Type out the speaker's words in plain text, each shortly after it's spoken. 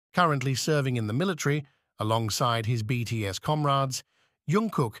Currently serving in the military, alongside his BTS comrades,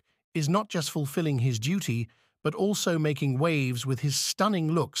 Jungkook is not just fulfilling his duty, but also making waves with his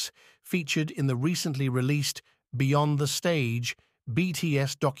stunning looks featured in the recently released Beyond the Stage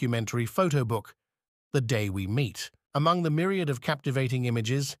BTS documentary photo book, The Day We Meet. Among the myriad of captivating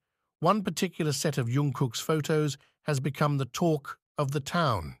images, one particular set of Jungkook's photos has become the talk of the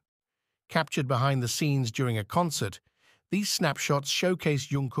town. Captured behind the scenes during a concert, these snapshots showcase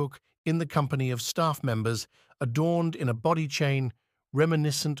Jungkook in the company of staff members adorned in a body chain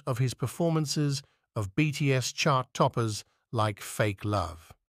reminiscent of his performances of BTS chart toppers like Fake Love.